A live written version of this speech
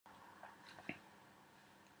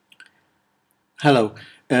Hello.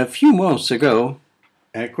 A few months ago,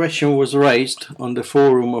 a question was raised on the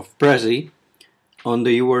forum of Prezi on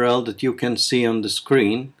the URL that you can see on the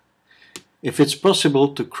screen, if it's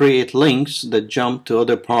possible to create links that jump to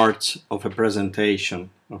other parts of a presentation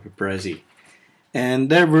of a Prezi. And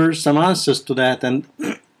there were some answers to that, and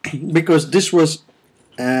because this was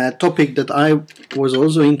a topic that I was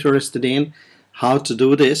also interested in, how to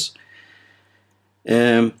do this,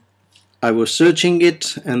 I was searching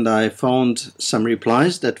it and I found some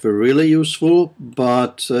replies that were really useful,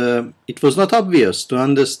 but it was not obvious to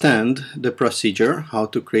understand the procedure, how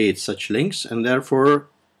to create such links, and therefore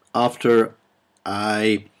after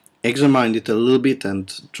I examined it a little bit and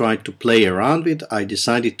tried to play around with it, I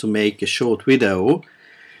decided to make a short video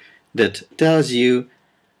that tells you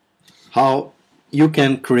how you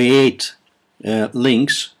can create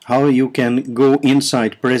links, how you can go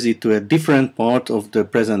inside Prezi to a different part of the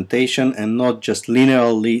presentation and not just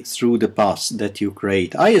linearly through the paths that you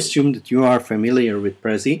create. I assume that you are familiar with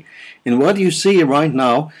Prezi, and what you see right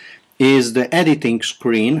now is the editing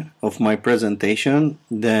screen of my presentation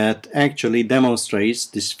that actually demonstrates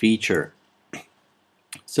this feature.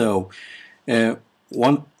 So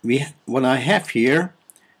what I have here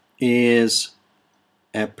is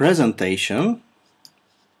a presentation.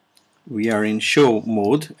 We are in show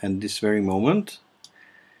mode at this very moment.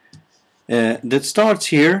 That starts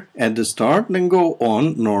here at the start, then go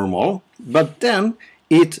on normal, but then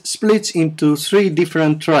it splits into 3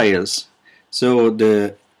 different trails. So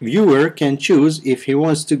the viewer can choose if he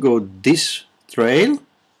wants to go this trail,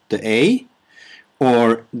 the A,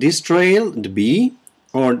 or this trail, the B,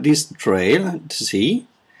 or this trail, the C,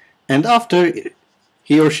 and after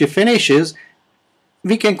he or she finishes,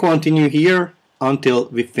 we can continue here until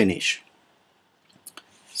we finish.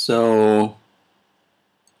 So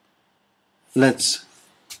let's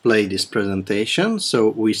play this presentation. So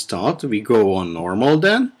we start, we go on normal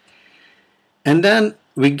then, and then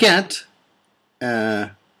we get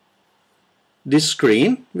this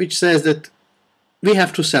screen which says that we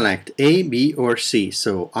have to select A, B or C.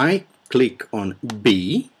 So I click on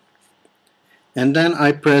B and then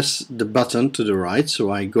I press the button to the right, so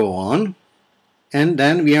I go on, and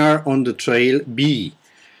then we are on the trail B.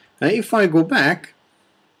 Now if I go back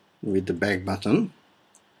with the back button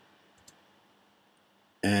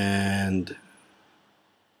and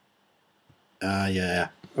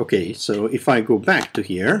okay, so if I go back to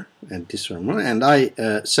here at this one and I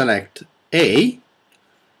select A,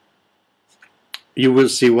 you will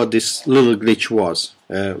see what this little glitch was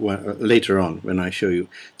later on when I show you.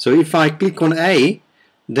 So if I click on A,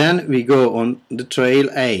 then we go on the trail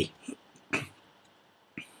A.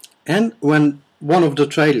 And when one of the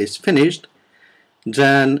trail is finished,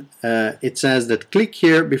 then it says that click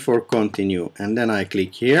here before continue, and then I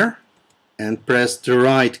click here and press the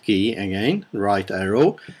right key again, right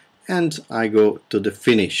arrow, and I go to the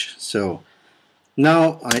finish. So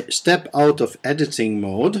now I step out of editing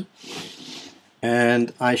mode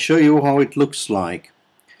and I show you how it looks like.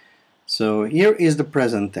 So here is the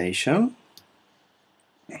presentation.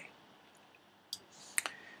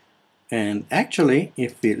 And actually,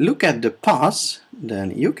 if we look at the path,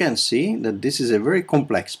 then you can see that this is a very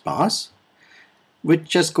complex path, which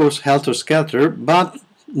just goes helter-skelter, but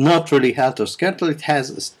not really helter-skelter. It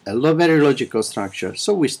has a very logical structure.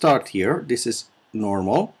 So we start here. This is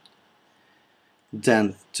normal.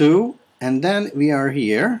 Then 2, and then we are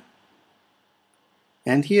here.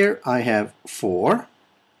 And here I have 4,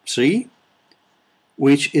 3,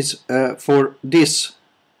 which is for this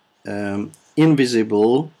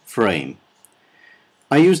invisible frame.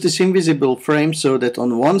 I use this invisible frame so that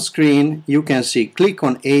on one screen you can see click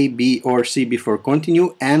on A, B or C before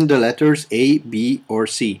continue and the letters A, B or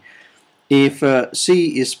C. If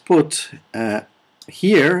C is put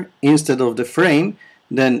here instead of the frame,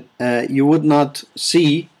 then you would not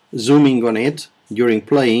see zooming on it during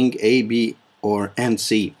playing A, B or and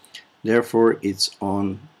C. Therefore it's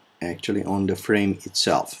actually on the frame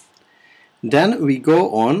itself. Then we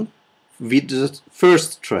go on with the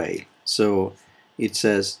first trail. So it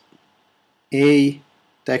says A,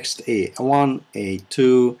 text A1,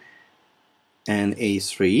 A2 and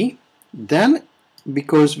A3. Then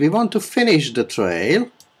because we want to finish the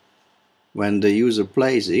trail when the user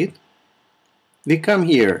plays it, we come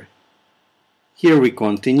here. Here we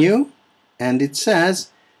continue and it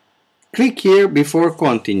says click here before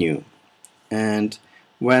continue. And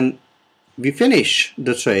when we finish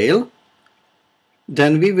the trail,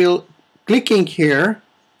 then we will, clicking here,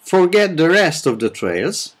 forget the rest of the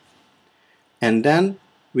trails, and then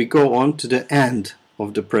we go on to the end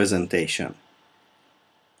of the presentation.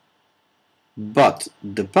 But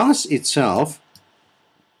the path itself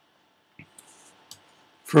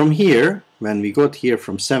From here, when we got here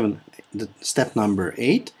from 7, the step number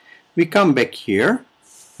 8, we come back here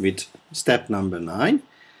with step number 9.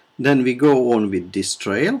 Then we go on with this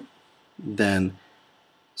trail. Then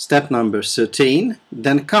step number 13.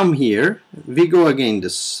 Then come here. We go again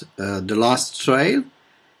the last trail.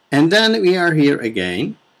 And then we are here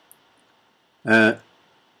again.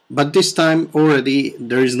 But this time already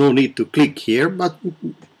there is no need to click here, but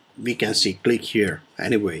we can see click here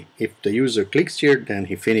anyway. If the user clicks here, then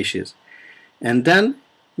he finishes. And then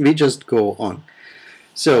we just go on.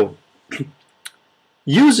 So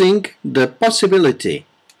using the possibility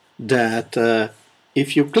that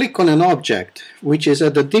if you click on an object which is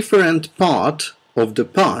at a different part of the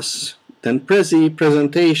path, then prezi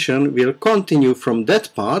presentation will continue from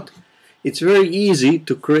that part. It's very easy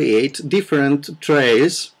to create different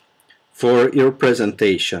trails for your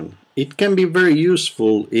presentation. It can be very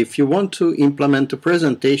useful if you want to implement a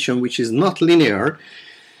presentation which is not linear,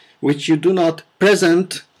 which you do not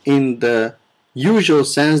present in the usual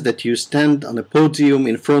sense that you stand on a podium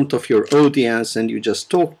in front of your audience and you just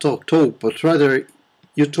talk, but rather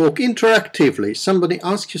you talk interactively. Somebody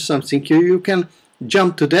asks you something, you can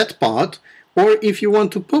jump to that part, or if you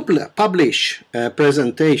want to publish a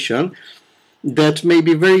presentation that may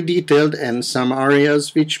be very detailed and some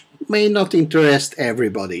areas which may not interest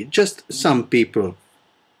everybody, just some people,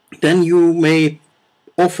 then you may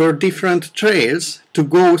offer different trails to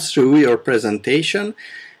go through your presentation,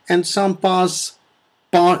 and some part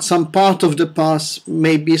of the path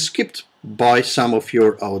may be skipped by some of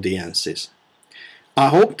your audiences. I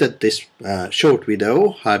hope that this short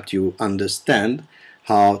video helped you understand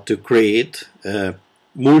how to create a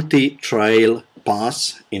multi-trail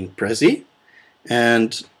path in Prezi,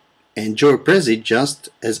 and enjoy Prezi just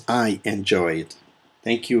as I enjoy it.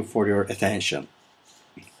 Thank you for your attention.